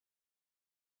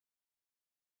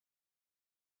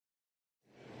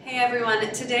Hey everyone,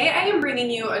 today I am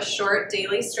bringing you a short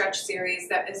daily stretch series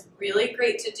that is really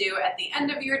great to do at the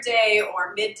end of your day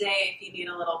or midday if you need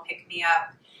a little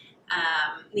pick-me-up.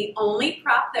 The only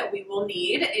prop that we will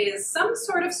need is some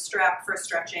sort of strap for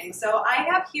stretching. So I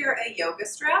have here a yoga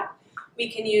strap. We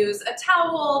can use a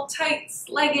towel, tights,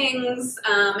 leggings.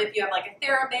 If you have like a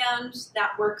TheraBand,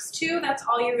 that works too. That's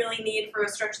all you really need for a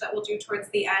stretch that we'll do towards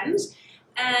the end.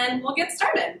 And we'll get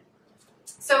started.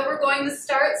 So we're going to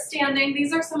start standing.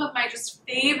 These are some of my just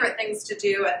favorite things to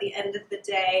do at the end of the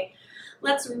day.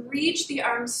 Let's reach the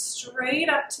arms straight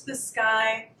up to the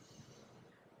sky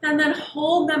and then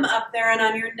hold them up there. And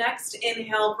on your next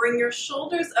inhale, bring your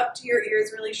shoulders up to your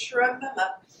ears, really shrug them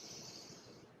up.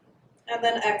 And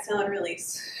then exhale and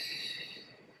release.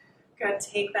 Good,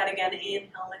 take that again.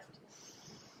 Inhale, lift.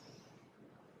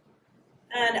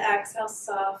 And exhale,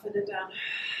 soften it down.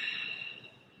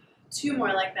 Two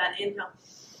more like that. Inhale.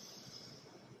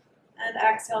 And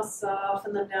exhale,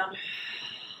 soften them down.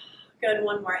 Good,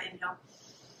 one more. Inhale.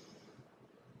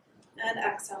 And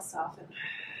exhale, soften.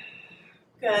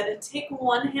 Good. Take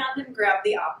one hand and grab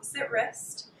the opposite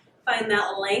wrist. Find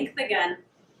that length again.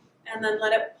 And then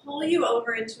let it pull you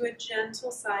over into a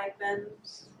gentle side bend.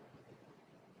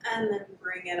 And then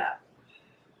bring it up.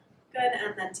 Good,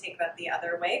 and then take that the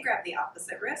other way. Grab the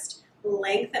opposite wrist.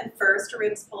 Lengthen first,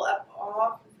 ribs pull up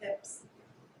off the hips.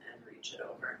 And reach it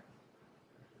over.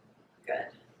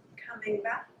 Good. Coming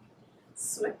back.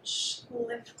 Switch,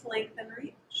 lift, lengthen,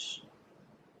 reach.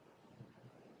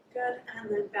 Good, and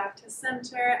then back to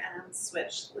center and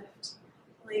switch, lift,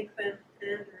 lengthen,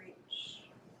 and reach.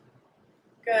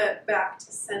 Good, back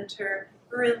to center.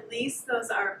 Release those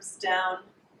arms down.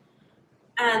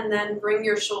 And then bring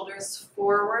your shoulders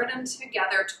forward and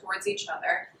together towards each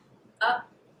other. Up,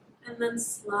 and then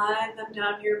slide them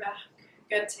down your back.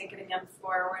 Good, take it again,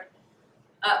 forward.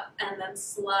 Up, and then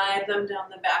slide them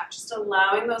down the back. Just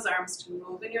allowing those arms to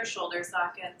move in your shoulder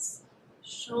sockets.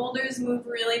 Shoulders move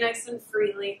really nice and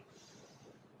freely.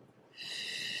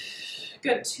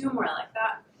 Good, two more like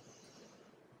that.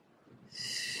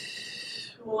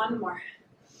 One more.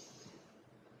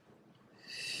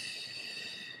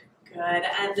 Good,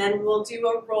 and then we'll do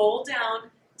a roll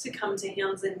down to come to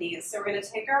hands and knees. So we're going to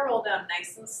take our roll down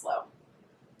nice and slow.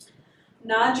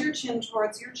 Nod your chin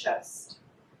towards your chest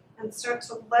and start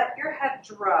to let your head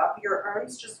drop. Your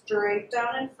arms just drape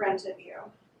down in front of you.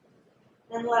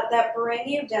 And let that bring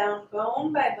you down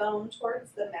bone by bone towards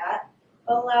the mat,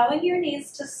 allowing your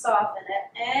knees to soften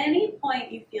at any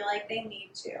point you feel like they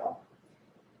need to.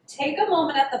 Take a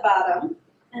moment at the bottom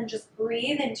and just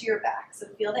breathe into your back. So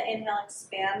feel the inhale,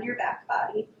 expand your back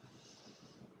body.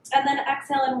 And then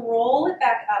exhale and roll it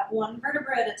back up one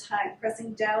vertebra at a time,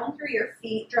 pressing down through your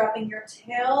feet, dropping your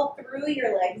tail through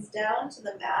your legs down to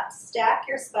the mat. Stack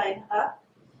your spine up.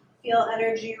 Feel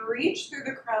energy reach through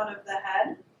the crown of the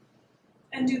head.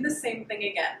 And do the same thing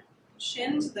again.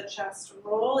 Chin to the chest,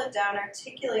 roll it down,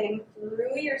 articulating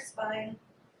through your spine.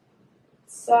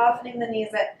 Softening the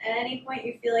knees at any point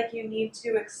you feel like you need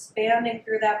to, expanding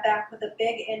through that back with a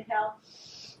big inhale.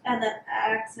 And then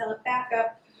exhale it back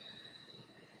up.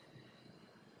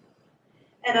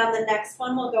 And on the next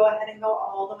one, we'll go ahead and go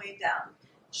all the way down.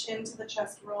 Chin to the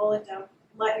chest, roll it down.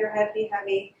 Let your head be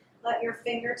heavy. Let your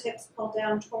fingertips pull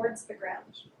down towards the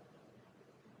ground.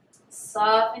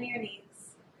 Soften your knees.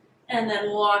 And then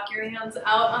walk your hands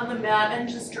out on the mat and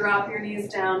just drop your knees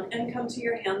down and come to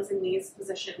your hands and knees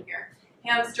position here.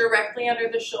 Hands directly under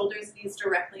the shoulders, knees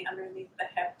directly underneath the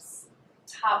hips.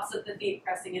 Tops of the feet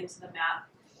pressing into the mat.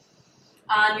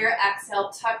 On your exhale,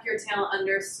 tuck your tail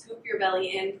under, scoop your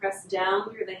belly in, press down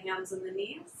through the hands and the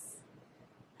knees.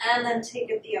 And then take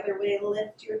it the other way,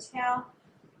 lift your tail,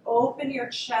 open your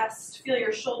chest, feel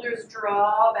your shoulders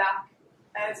draw back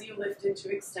as you lift into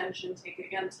extension. Take it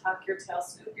again, tuck your tail,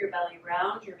 scoop your belly,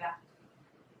 round your back.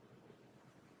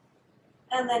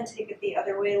 And then take it the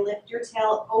other way, lift your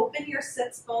tail, open your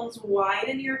sits bones,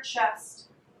 widen your chest,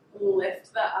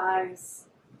 lift the eyes.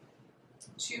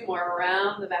 Two more,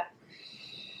 round the back.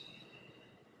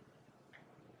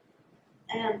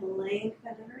 And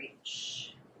lengthen and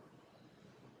reach.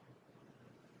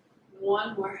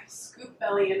 One more. Scoop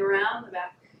belly and round the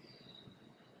back.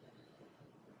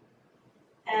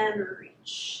 And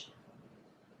reach.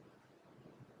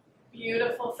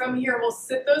 Beautiful. From here, we'll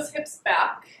sit those hips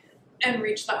back and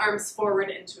reach the arms forward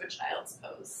into a child's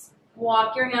pose.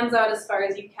 Walk your hands out as far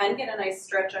as you can. Get a nice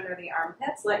stretch under the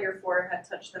armpits. Let your forehead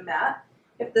touch the mat.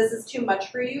 If this is too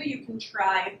much for you, you can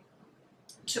try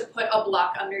to put a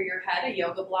block under your head, a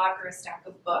yoga block or a stack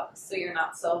of books, so you're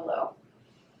not so low.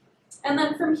 And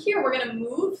then from here, we're going to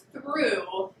move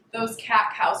through those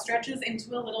cat-cow stretches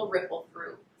into a little ripple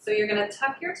through. So you're gonna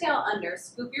tuck your tail under,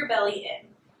 scoop your belly in,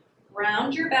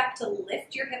 round your back to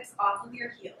lift your hips off of your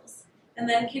heels, and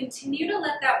then continue to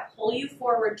let that pull you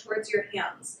forward towards your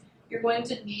hands. You're going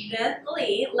to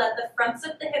gently let the fronts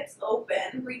of the hips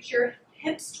open, reach your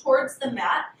hips towards the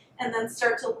mat, and then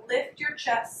start to lift your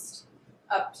chest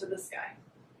up to the sky.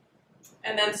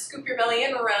 And then scoop your belly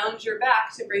in, round your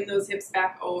back to bring those hips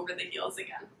back over the heels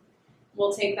again.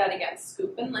 We'll take that again.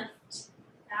 Scoop and lift.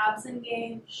 Abs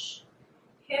engage.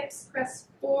 Hips press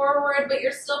forward, but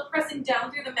you're still pressing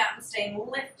down through the mat and staying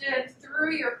lifted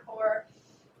through your core.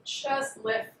 Chest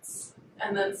lifts.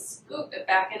 And then scoop it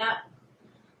back and up.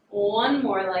 One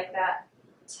more like that.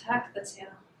 Tuck the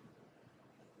tail.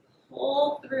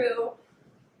 Pull through.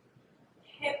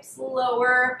 Hips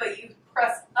lower, but you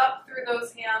press up through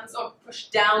those hands, or push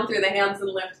down through the hands and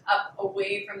lift up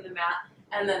away from the mat,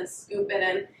 and then scoop it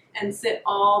in and sit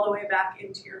all the way back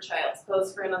into your child's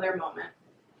pose for another moment.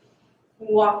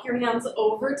 Walk your hands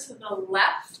over to the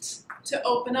left to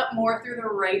open up more through the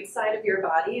right side of your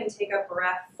body and take a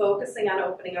breath, focusing on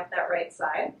opening up that right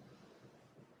side.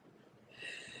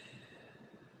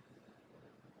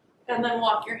 And then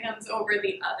walk your hands over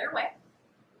the other way,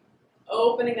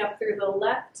 opening up through the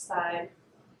left side.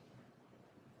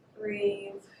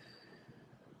 Breathe.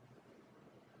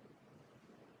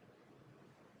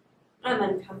 And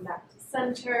then come back to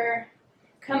center.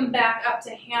 Come back up to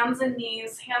hands and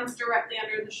knees, hands directly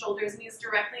under the shoulders, knees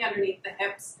directly underneath the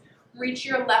hips. Reach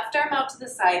your left arm out to the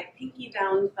side, pinky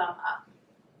down, thumb up.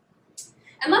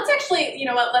 And let's actually, you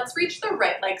know what, let's reach the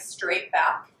right leg straight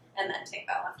back and then take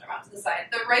that left arm out to the side.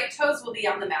 The right toes will be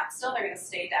on the mat still, they're gonna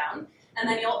stay down. And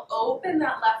then you'll open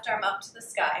that left arm up to the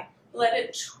sky. Let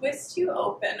it twist you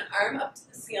open, arm up to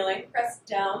the ceiling, press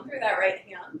down through that right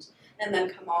hand, and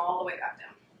then come all the way back down.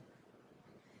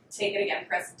 Take it again,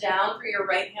 press down through your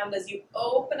right hand as you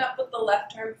open up with the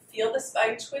left arm, feel the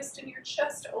spine twist and your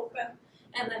chest open,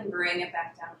 and then bring it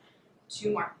back down.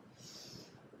 Two more.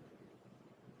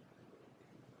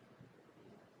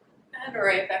 And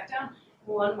right back down.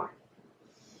 One more.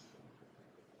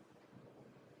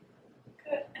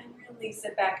 Good, and release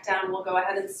it back down. We'll go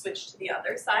ahead and switch to the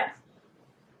other side.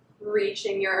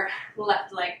 Reaching your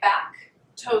left leg back,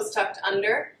 toes tucked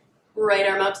under, right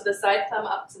arm out to the side, thumb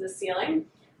up to the ceiling.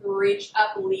 Reach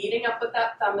up, leading up with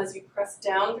that thumb as you press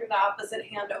down through the opposite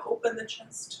hand to open the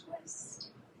chest, twist.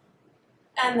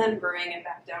 And then bring it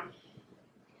back down.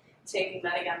 Taking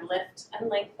that again, lift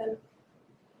and lengthen.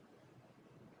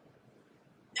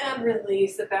 And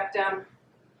release it back down.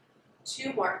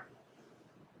 Two more.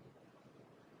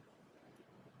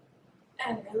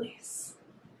 And release.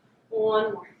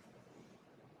 One more.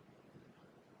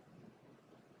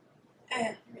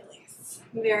 And release.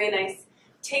 Very nice.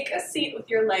 Take a seat with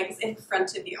your legs in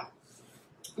front of you.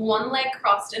 One leg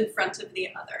crossed in front of the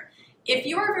other. If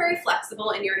you are very flexible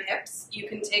in your hips, you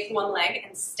can take one leg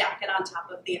and stack it on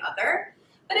top of the other.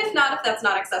 But if not, if that's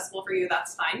not accessible for you,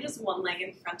 that's fine. Just one leg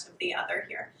in front of the other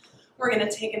here. We're going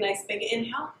to take a nice big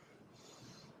inhale.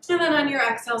 And then on your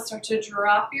exhale, start to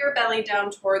drop your belly down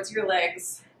towards your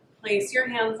legs. Place your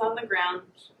hands on the ground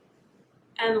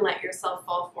and let yourself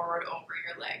fall forward over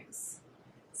your legs.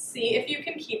 See if you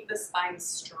can keep the spine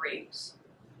straight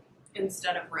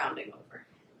instead of rounding over.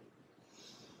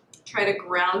 Try to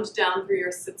ground down through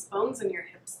your sits bones and your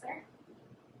hips there.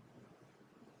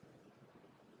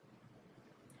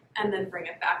 And then bring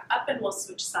it back up and we'll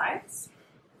switch sides.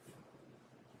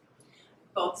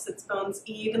 Both sits bones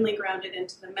evenly grounded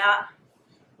into the mat.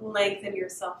 Lengthen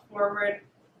yourself forward.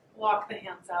 Walk the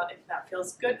hands out if that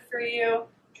feels good for you.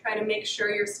 Try to make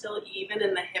sure you're still even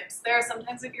in the hips there.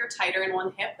 Sometimes if you're tighter in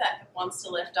one hip, that hip wants to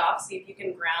lift off. See if you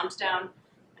can ground down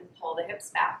and pull the hips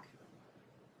back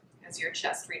as your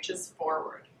chest reaches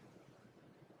forward.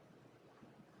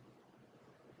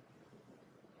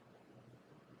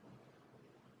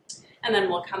 And then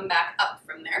we'll come back up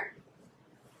from there.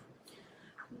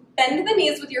 Bend the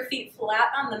knees with your feet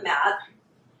flat on the mat.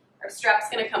 Our strap's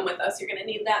gonna come with us. You're gonna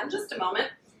need that in just a moment.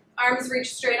 Arms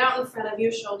reach straight out in front of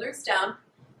you, shoulders down.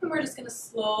 And we're just gonna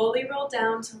slowly roll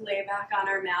down to lay back on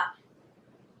our mat.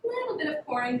 A little bit of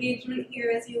core engagement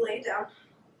here as you lay down.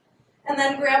 And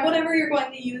then grab whatever you're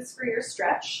going to use for your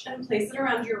stretch and place it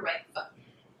around your right foot.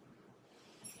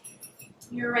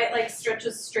 Your right leg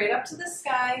stretches straight up to the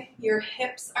sky. Your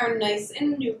hips are nice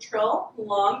and neutral,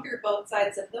 long through both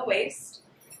sides of the waist.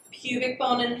 Pubic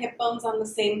bone and hip bones on the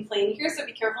same plane here, so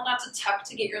be careful not to tuck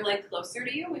to get your leg closer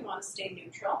to you. We want to stay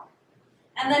neutral.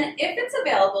 And then if it's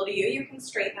available to you, you can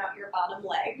straighten out your bottom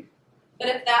leg. But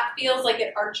if that feels like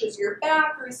it arches your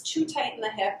back or is too tight in the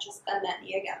hip, just bend that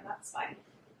knee again, that's fine.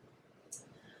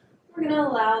 We're going to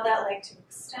allow that leg to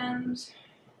extend.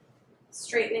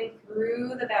 Straightening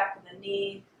through the back of the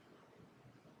knee.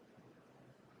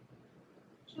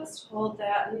 Just hold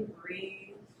that and breathe.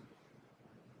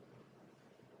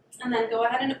 And then go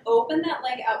ahead and open that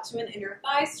leg out to an inner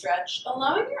thigh stretch,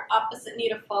 allowing your opposite knee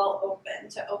to fall open,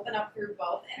 to open up through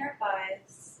both inner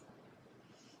thighs.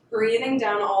 Breathing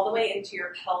down all the way into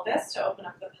your pelvis to open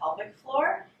up the pelvic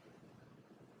floor.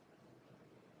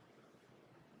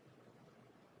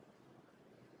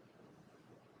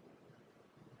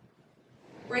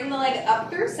 Bring the leg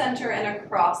up through center and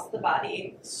across the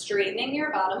body, straightening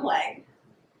your bottom leg.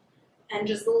 And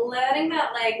just letting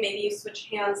that leg, maybe you switch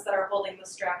hands that are holding the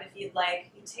strap if you'd like.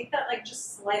 You take that leg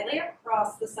just slightly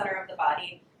across the center of the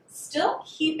body, still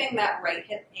keeping that right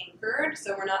hip anchored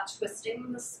so we're not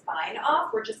twisting the spine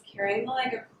off. We're just carrying the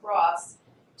leg across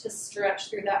to stretch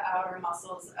through the outer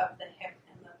muscles of the hip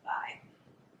and the thigh.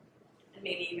 And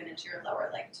maybe even into your lower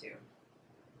leg too.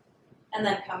 And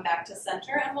then come back to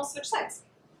center and we'll switch sides.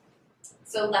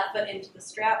 So left foot into the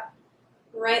strap.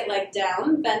 Right leg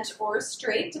down, bent or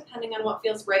straight, depending on what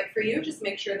feels right for you. Just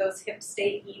make sure those hips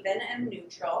stay even and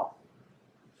neutral.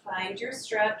 Find your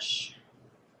stretch.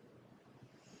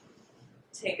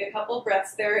 Take a couple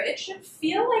breaths there. It should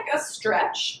feel like a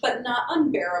stretch, but not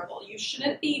unbearable. You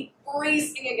shouldn't be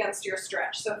bracing against your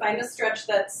stretch. So find a stretch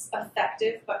that's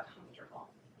effective but comfortable.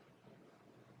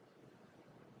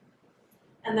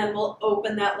 And then we'll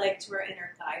open that leg to our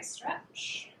inner thigh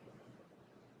stretch.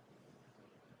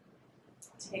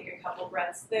 Take a couple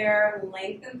breaths there,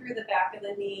 lengthen through the back of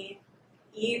the knee,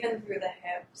 even through the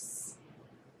hips.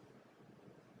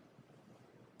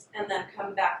 And then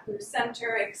come back through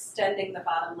center, extending the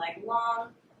bottom leg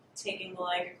long, taking the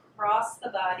leg across the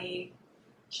body.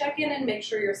 Check in and make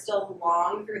sure you're still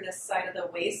long through this side of the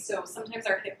waist. So sometimes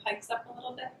our hip hikes up a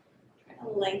little bit. Try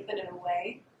to lengthen it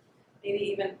away. Maybe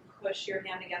even push your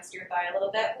hand against your thigh a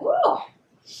little bit. Woo!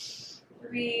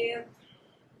 Breathe.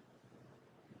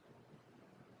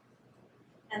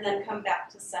 And then come back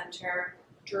to center.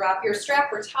 Drop your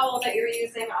strap or towel that you're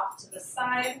using off to the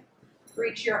side.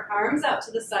 Reach your arms out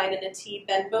to the side in a T.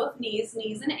 Bend both knees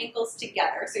and ankles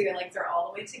together so your legs are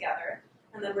all the way together.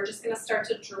 And then we're just going to start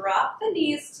to drop the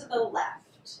knees to the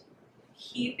left,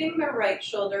 keeping the right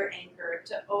shoulder anchored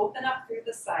to open up through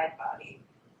the side body.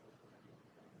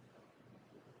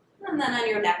 And then on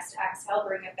your next exhale,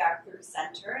 bring it back through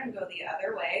center and go the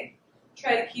other way.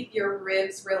 Try to keep your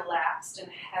ribs relaxed and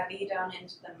heavy down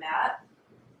into the mat.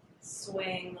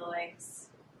 Swing the legs.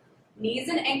 Knees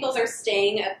and ankles are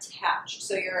staying attached,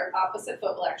 so your opposite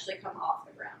foot will actually come off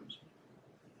the ground.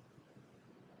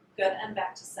 Good, and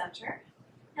back to center.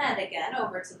 And again,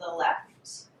 over to the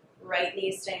left. Right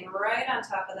knee staying right on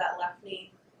top of that left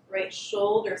knee. Right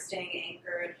shoulder staying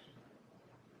anchored.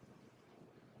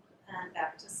 And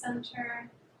back to center.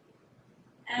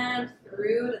 And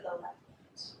through to the left.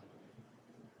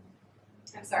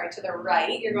 I'm sorry, to the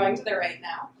right. You're going to the right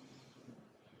now.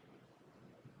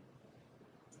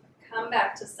 Come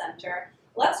back to center.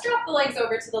 Let's drop the legs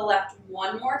over to the left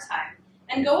one more time.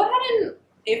 And go ahead and,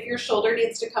 if your shoulder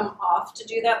needs to come off to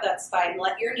do that, that's fine.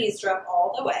 Let your knees drop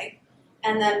all the way.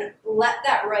 And then let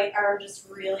that right arm just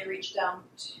really reach down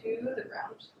to the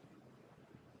ground.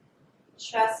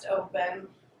 Chest open.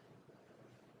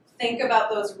 Think about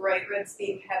those right ribs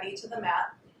being heavy to the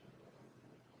mat.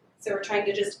 So we're trying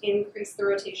to just increase the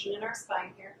rotation in our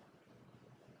spine here.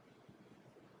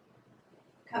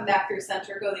 Come back through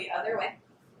center, go the other way.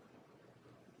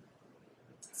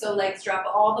 So legs drop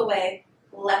all the way.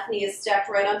 Left knee is stacked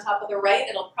right on top of the right.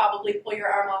 It'll probably pull your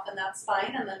arm off and that's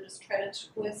fine. And then just try to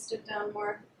twist it down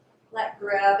more. Let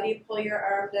gravity pull your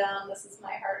arm down. This is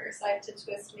my harder side to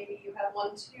twist. Maybe you have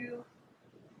one too.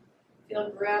 Feel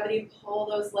gravity pull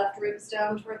those left ribs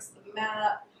down towards the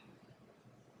mat.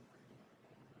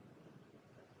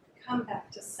 Come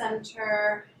back to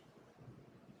center.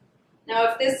 Now,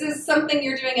 if this is something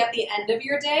you're doing at the end of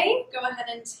your day, go ahead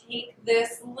and take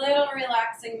this little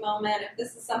relaxing moment. If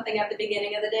this is something at the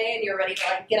beginning of the day and you're ready to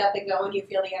like get up and go and you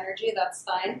feel the energy, that's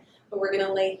fine. But we're going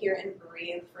to lay here and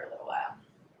breathe for a little while.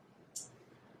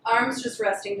 Arms just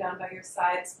resting down by your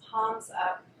sides, palms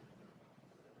up.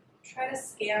 Try to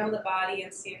scan the body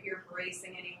and see if you're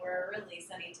bracing anywhere, release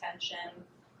any tension.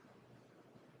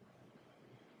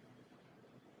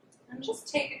 And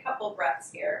just take a couple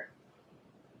breaths here.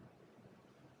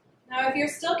 Now, if you're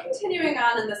still continuing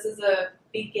on and this is a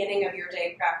beginning of your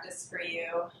day practice for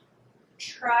you,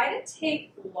 try to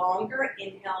take longer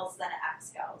inhales than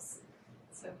exhales.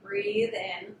 So breathe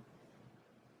in,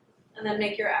 and then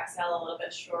make your exhale a little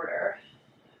bit shorter.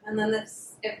 And then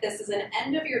if this is an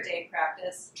end of your day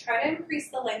practice, try to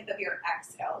increase the length of your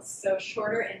exhales. So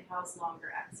shorter inhales,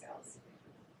 longer exhales.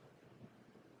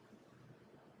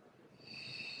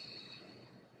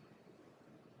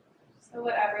 So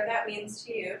whatever that means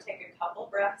to you, take a couple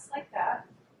breaths like that.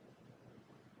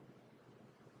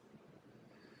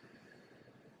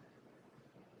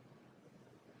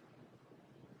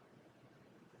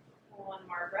 One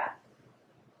more breath.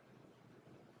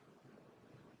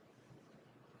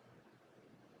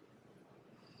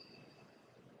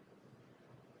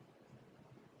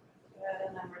 Good,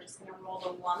 and then we're just going to roll to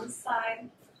one side.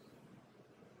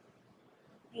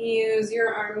 Use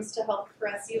your arms to help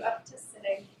press you up to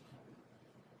sitting.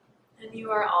 And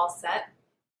you are all set.